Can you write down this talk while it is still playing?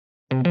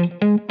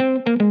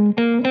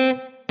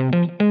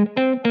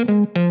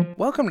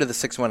Welcome to the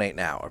 618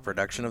 Now, a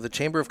production of the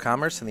Chamber of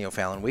Commerce and the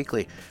O'Fallon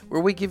Weekly,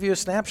 where we give you a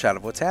snapshot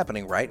of what's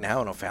happening right now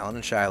in O'Fallon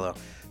and Shiloh.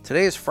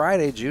 Today is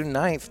Friday, June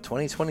 9th,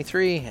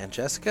 2023, and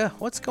Jessica,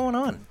 what's going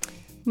on?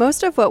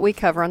 Most of what we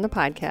cover on the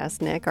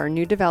podcast, Nick, are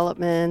new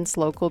developments,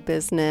 local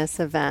business,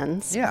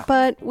 events. Yeah.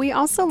 But we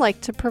also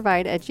like to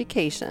provide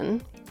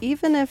education,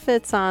 even if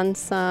it's on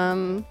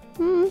some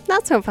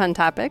not so fun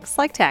topics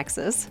like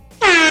taxes.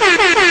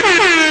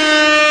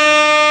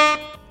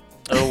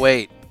 Oh,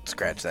 wait.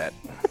 Scratch that.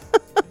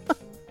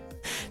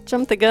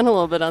 Jump the gun a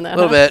little bit on that.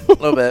 A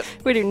little bit.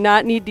 We do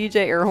not need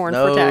DJ Airhorn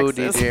No for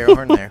taxes. DJ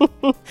Airhorn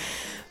there.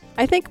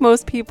 I think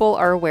most people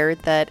are aware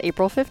that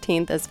April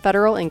 15th is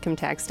Federal Income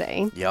Tax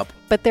Day. Yep.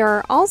 But there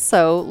are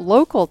also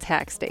local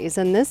tax days,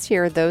 and this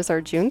year those are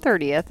June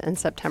 30th and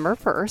September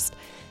 1st,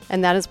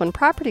 and that is when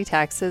property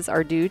taxes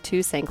are due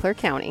to St. Clair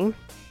County.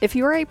 If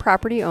you are a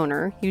property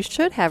owner, you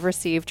should have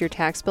received your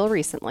tax bill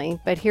recently,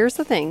 but here's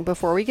the thing,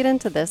 before we get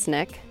into this,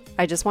 Nick,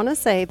 I just want to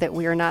say that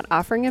we are not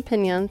offering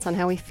opinions on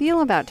how we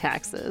feel about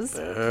taxes.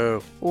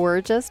 Oh.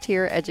 We're just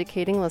here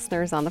educating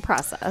listeners on the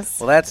process.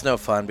 Well, that's no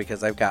fun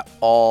because I've got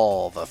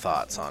all the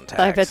thoughts on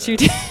taxes. I bet you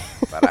do.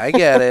 But I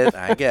get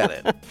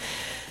it.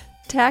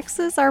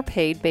 Taxes are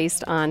paid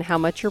based on how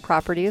much your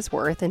property is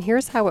worth, and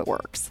here's how it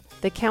works.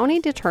 The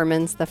county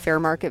determines the fair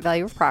market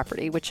value of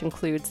property, which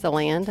includes the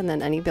land and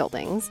then any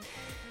buildings.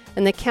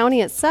 And the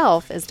county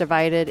itself is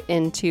divided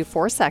into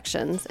 4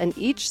 sections, and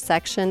each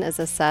section is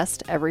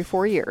assessed every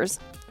 4 years,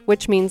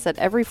 which means that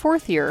every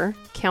 4th year,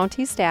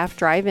 county staff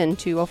drive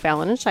into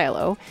O'Fallon and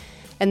Shiloh,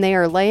 and they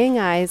are laying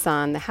eyes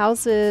on the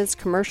houses,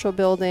 commercial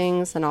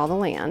buildings, and all the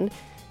land.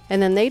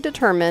 And then they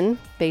determine,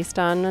 based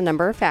on a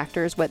number of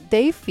factors, what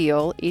they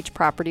feel each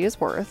property is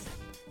worth.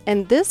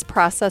 And this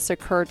process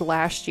occurred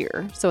last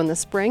year. So in the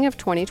spring of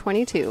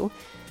 2022,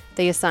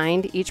 they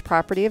assigned each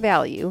property a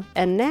value,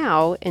 and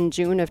now, in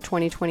June of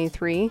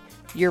 2023,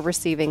 you're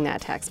receiving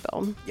that tax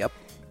bill. Yep.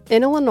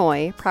 In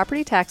Illinois,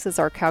 property taxes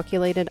are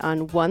calculated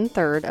on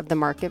 1/3 of the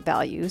market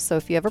value. So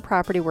if you have a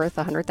property worth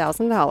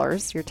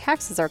 $100,000, your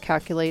taxes are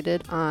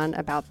calculated on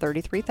about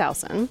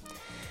 $33,000.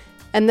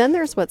 And then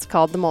there's what's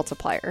called the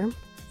multiplier.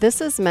 This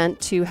is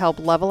meant to help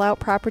level out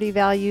property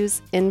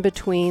values in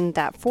between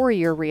that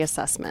 4-year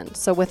reassessment.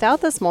 So without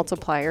this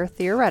multiplier,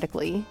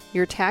 theoretically,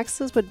 your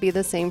taxes would be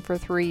the same for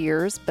 3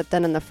 years, but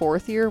then in the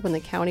 4th year, when the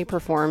county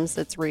performs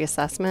its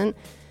reassessment,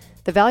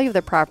 the value of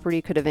the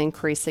property could have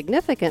increased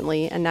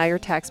significantly, and now your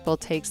tax bill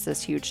takes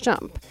this huge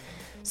jump.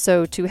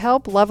 So to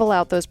help level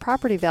out those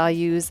property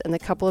values in the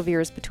couple of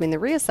years between the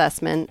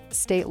reassessment,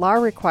 state law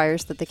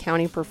requires that the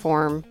county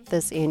perform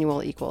this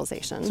annual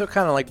equalization. So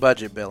kind of like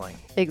budget billing.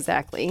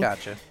 Exactly.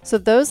 Gotcha. So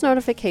those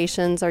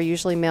notifications are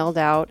usually mailed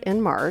out in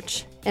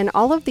March. And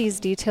all of these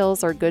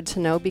details are good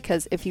to know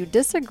because if you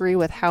disagree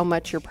with how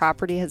much your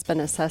property has been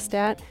assessed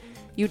at,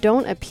 you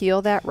don't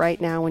appeal that right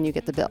now when you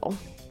get the bill.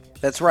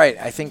 That's right.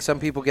 I think some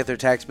people get their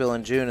tax bill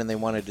in June and they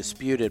want to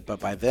dispute it,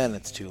 but by then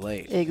it's too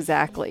late.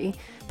 Exactly.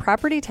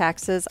 Property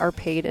taxes are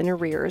paid in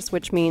arrears,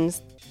 which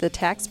means the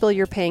tax bill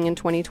you're paying in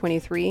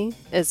 2023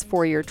 is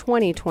for your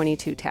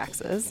 2022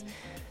 taxes.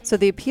 So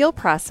the appeal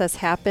process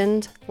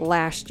happened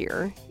last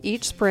year.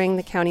 Each spring,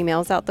 the county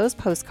mails out those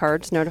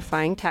postcards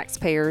notifying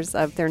taxpayers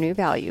of their new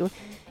value.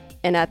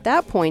 And at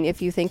that point,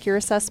 if you think your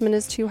assessment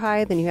is too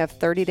high, then you have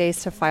 30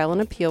 days to file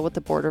an appeal with the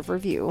Board of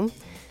Review.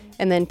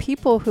 And then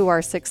people who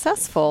are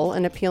successful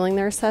in appealing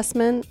their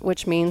assessment,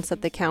 which means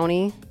that the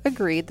county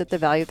agreed that the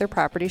value of their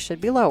property should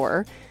be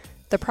lower,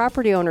 the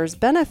property owners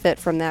benefit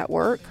from that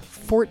work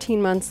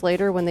 14 months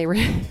later when they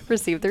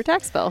receive their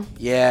tax bill.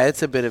 Yeah,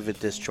 it's a bit of a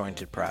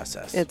disjointed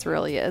process. It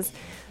really is.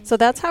 So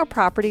that's how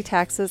property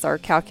taxes are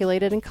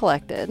calculated and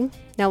collected.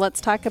 Now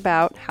let's talk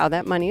about how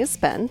that money is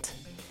spent.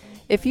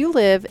 If you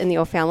live in the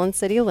O'Fallon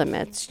city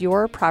limits,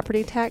 your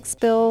property tax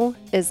bill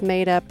is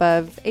made up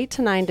of 8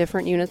 to 9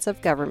 different units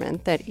of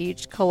government that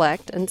each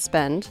collect and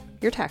spend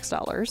your tax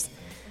dollars.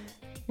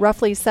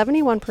 Roughly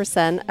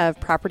 71% of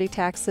property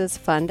taxes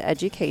fund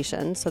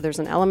education. So there's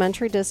an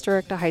elementary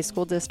district, a high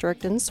school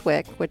district, and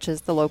SWIC, which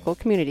is the local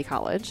community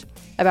college.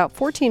 About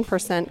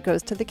 14%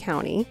 goes to the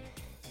county,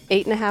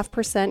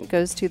 8.5%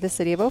 goes to the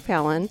city of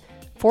O'Fallon,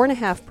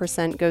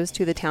 4.5% goes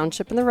to the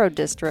township and the road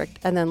district,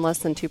 and then less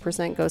than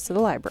 2% goes to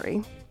the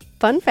library.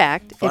 Fun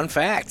fact.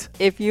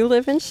 If you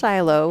live in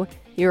Shiloh,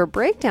 your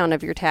breakdown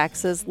of your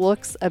taxes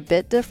looks a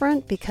bit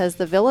different because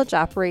the village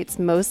operates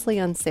mostly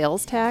on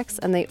sales tax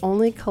and they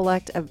only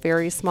collect a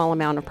very small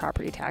amount of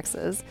property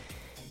taxes.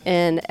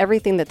 And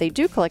everything that they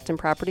do collect in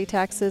property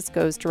taxes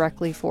goes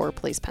directly for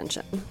police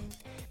pension.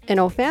 In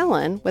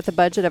O'Fallon, with a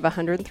budget of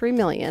 $103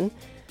 million,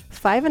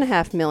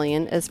 $5.5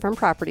 million is from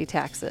property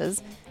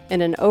taxes,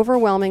 and an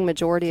overwhelming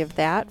majority of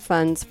that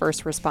funds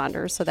first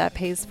responders. So that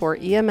pays for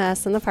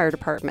EMS and the fire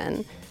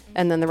department.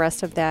 And then the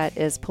rest of that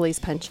is police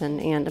pension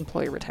and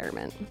employee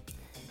retirement.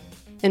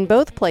 In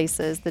both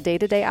places, the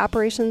day-to-day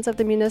operations of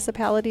the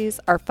municipalities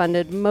are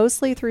funded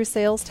mostly through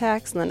sales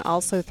tax and then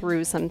also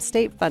through some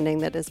state funding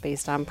that is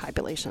based on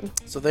population.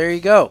 So there you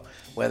go.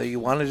 Whether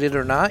you wanted it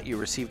or not, you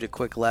received a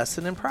quick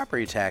lesson in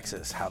property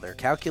taxes, how they're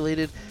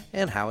calculated,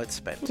 and how it's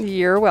spent.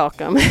 You're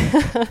welcome.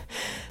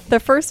 The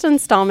first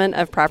installment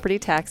of property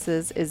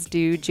taxes is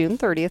due June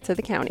 30th to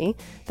the county.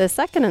 The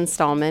second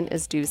installment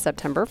is due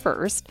September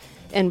 1st.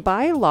 And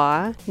by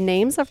law,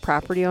 names of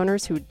property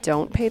owners who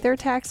don't pay their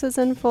taxes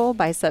in full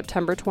by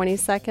September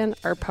 22nd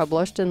are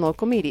published in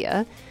local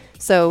media.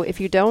 So if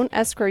you don't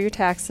escrow your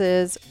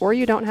taxes or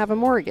you don't have a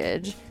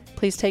mortgage,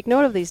 please take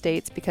note of these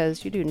dates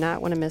because you do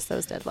not want to miss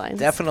those deadlines.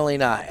 Definitely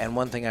not. And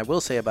one thing I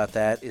will say about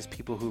that is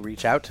people who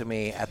reach out to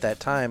me at that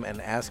time and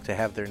ask to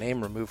have their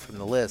name removed from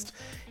the list,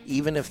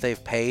 even if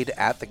they've paid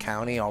at the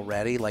county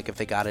already, like if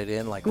they got it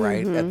in like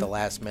right at the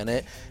last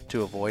minute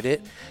to avoid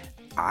it,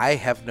 I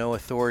have no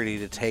authority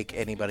to take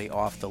anybody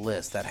off the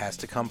list. That has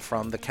to come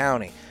from the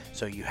county.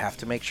 So you have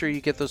to make sure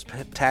you get those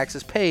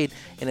taxes paid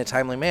in a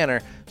timely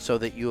manner so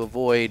that you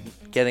avoid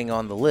getting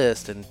on the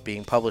list and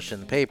being published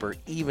in the paper,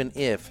 even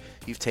if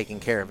you've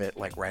taken care of it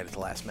like right at the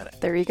last minute.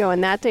 There you go.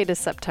 And that date is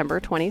September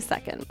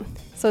 22nd.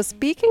 So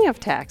speaking of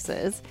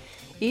taxes,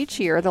 each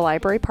year the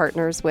library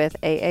partners with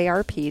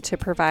AARP to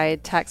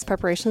provide tax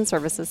preparation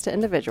services to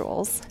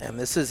individuals. And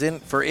this is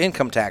for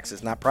income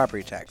taxes, not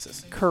property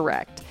taxes.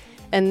 Correct.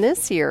 And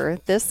this year,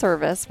 this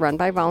service, run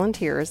by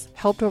volunteers,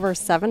 helped over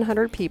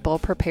 700 people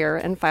prepare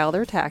and file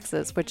their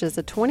taxes, which is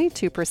a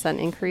 22%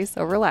 increase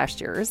over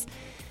last year's.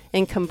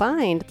 And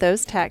combined,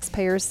 those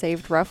taxpayers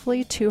saved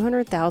roughly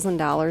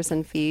 $200,000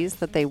 in fees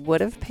that they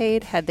would have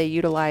paid had they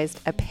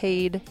utilized a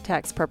paid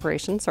tax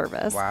preparation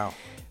service. Wow.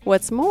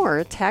 What's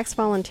more, tax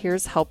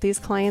volunteers help these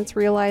clients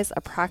realize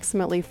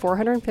approximately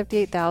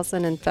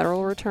 $458,000 in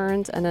federal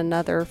returns and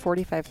another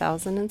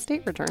 $45,000 in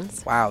state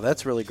returns. Wow,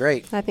 that's really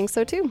great. I think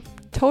so too.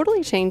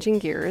 Totally changing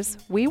gears,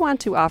 we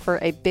want to offer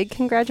a big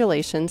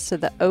congratulations to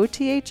the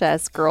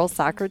OTHS girls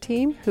soccer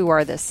team, who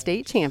are the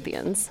state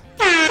champions.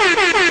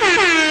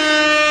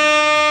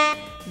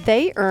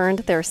 They earned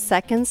their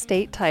second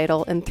state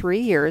title in 3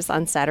 years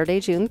on Saturday,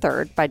 June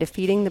 3rd by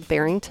defeating the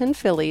Barrington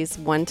Phillies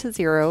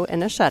 1-0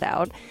 in a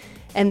shutout.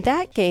 And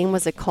that game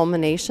was a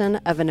culmination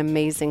of an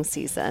amazing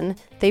season.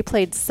 They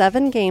played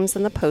 7 games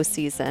in the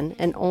postseason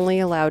and only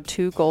allowed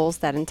 2 goals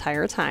that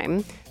entire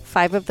time.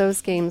 5 of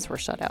those games were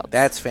shutouts.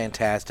 That's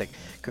fantastic.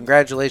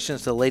 Congratulations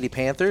to the Lady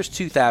Panthers,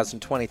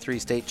 2023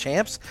 state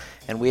champs.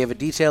 And we have a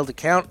detailed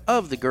account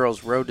of the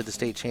girls' road to the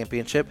state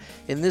championship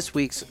in this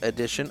week's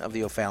edition of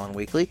the O'Fallon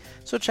Weekly,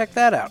 so check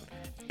that out.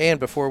 And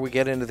before we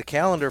get into the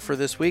calendar for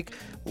this week,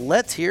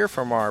 let's hear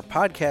from our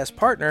podcast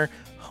partner,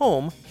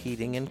 Home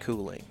Heating and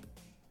Cooling.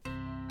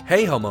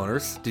 Hey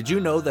homeowners, did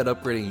you know that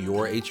upgrading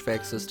your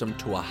HVAC system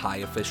to a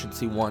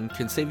high-efficiency one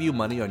can save you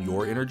money on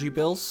your energy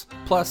bills?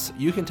 Plus,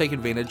 you can take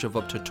advantage of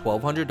up to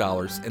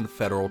 $1,200 in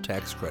federal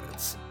tax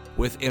credits.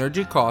 With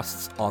energy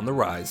costs on the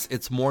rise,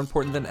 it's more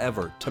important than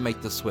ever to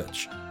make the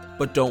switch.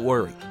 But don't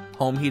worry,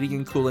 Home Heating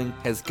and Cooling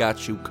has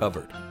got you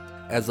covered.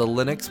 As a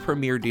Lennox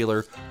Premier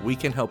dealer, we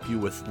can help you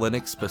with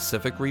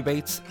Lennox-specific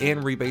rebates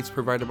and rebates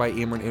provided by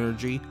Ameren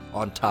Energy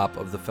on top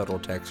of the federal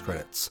tax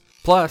credits.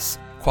 Plus,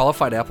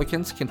 qualified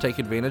applicants can take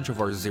advantage of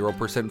our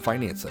 0%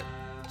 financing.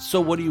 So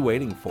what are you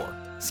waiting for?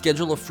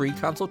 Schedule a free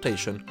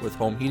consultation with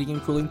Home Heating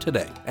and Cooling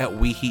today at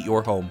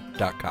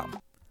weheatyourhome.com.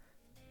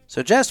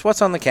 So Jess,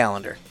 what's on the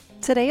calendar?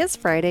 Today is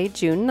Friday,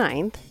 June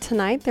 9th.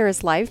 Tonight there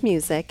is live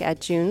music at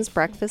June's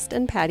Breakfast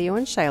and Patio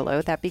in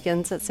Shiloh that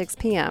begins at 6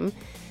 p.m.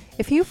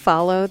 If you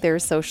follow their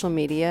social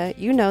media,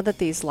 you know that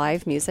these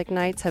live music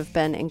nights have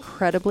been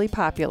incredibly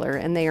popular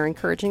and they are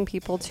encouraging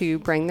people to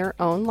bring their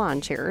own lawn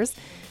chairs.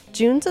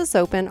 June's is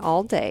open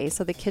all day,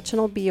 so the kitchen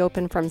will be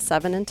open from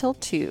 7 until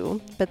 2,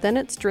 but then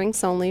it's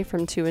drinks only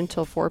from 2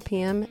 until 4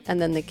 p.m.,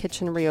 and then the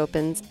kitchen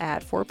reopens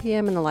at 4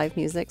 p.m. and the live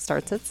music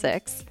starts at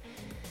 6.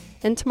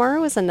 And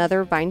tomorrow is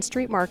another Vine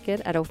Street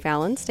Market at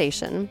O'Fallon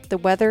Station. The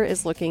weather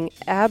is looking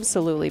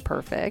absolutely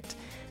perfect.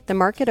 The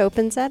market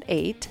opens at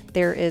 8.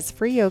 There is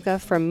free yoga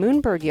from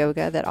Moonbird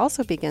Yoga that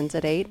also begins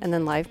at 8, and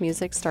then live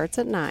music starts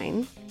at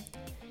 9.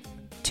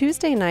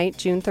 Tuesday night,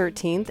 June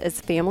 13th, is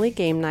family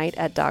game night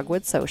at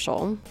Dogwood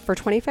Social. For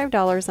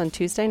 $25 on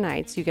Tuesday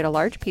nights, you get a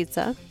large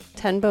pizza,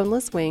 10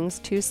 boneless wings,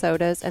 2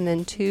 sodas, and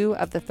then 2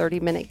 of the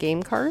 30-minute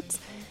game cards.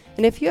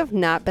 And if you have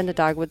not been to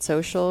Dogwood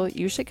Social,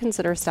 you should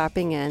consider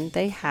stopping in.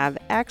 They have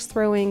axe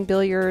throwing,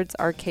 billiards,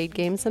 arcade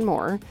games, and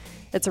more.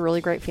 It's a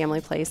really great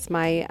family place.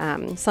 My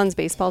son's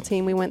baseball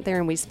team, we went there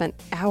and we spent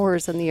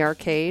hours in the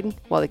arcade,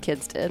 well, the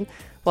kids did,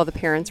 while the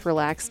parents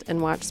relaxed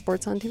and watched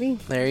sports on TV.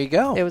 There you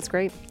go. It was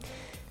great.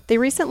 They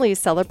recently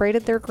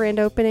celebrated their grand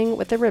opening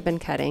with a ribbon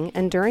cutting,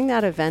 and during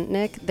that event,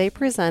 Nick, they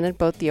presented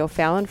both the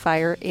O'Fallon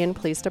Fire and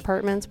Police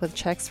Departments with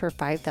checks for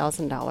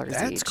 $5,000 each.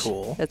 That's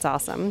cool. It's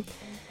awesome.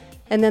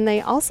 And then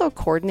they also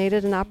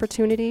coordinated an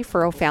opportunity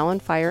for O'Fallon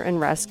Fire and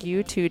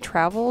Rescue to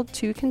travel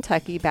to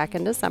Kentucky back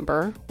in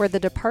December, where the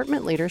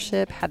department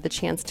leadership had the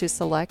chance to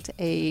select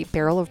a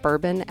barrel of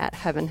bourbon at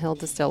Heaven Hill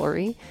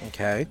Distillery.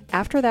 Okay.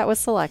 After that was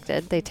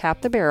selected, they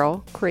tapped the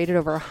barrel, created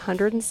over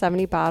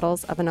 170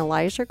 bottles of an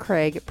Elijah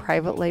Craig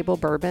private label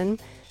bourbon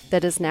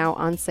that is now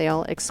on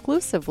sale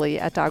exclusively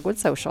at Dogwood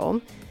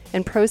Social,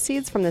 and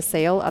proceeds from the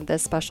sale of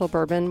this special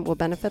bourbon will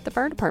benefit the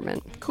fire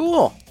department.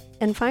 Cool.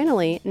 And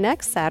finally,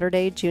 next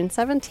Saturday, June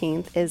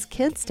 17th, is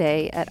Kids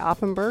Day at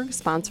Offenburg,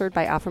 sponsored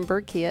by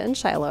Offenburg Kia in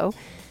Shiloh.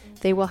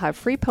 They will have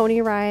free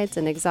pony rides,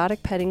 an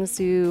exotic petting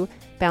zoo,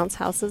 bounce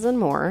houses, and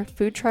more.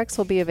 Food trucks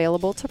will be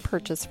available to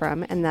purchase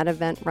from, and that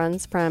event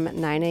runs from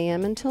 9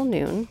 a.m. until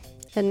noon.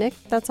 And Nick,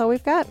 that's all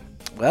we've got.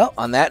 Well,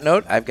 on that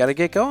note, I've got to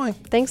get going.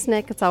 Thanks,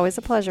 Nick. It's always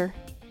a pleasure.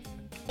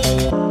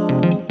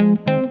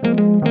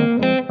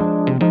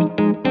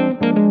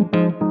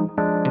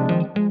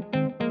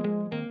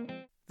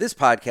 This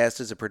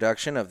podcast is a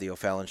production of the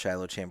O'Fallon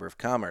Shiloh Chamber of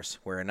Commerce.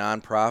 We're a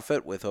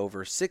nonprofit with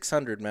over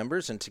 600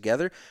 members, and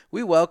together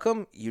we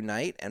welcome,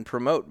 unite, and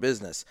promote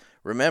business.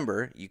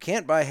 Remember, you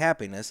can't buy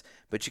happiness,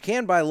 but you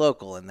can buy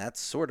local, and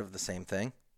that's sort of the same thing.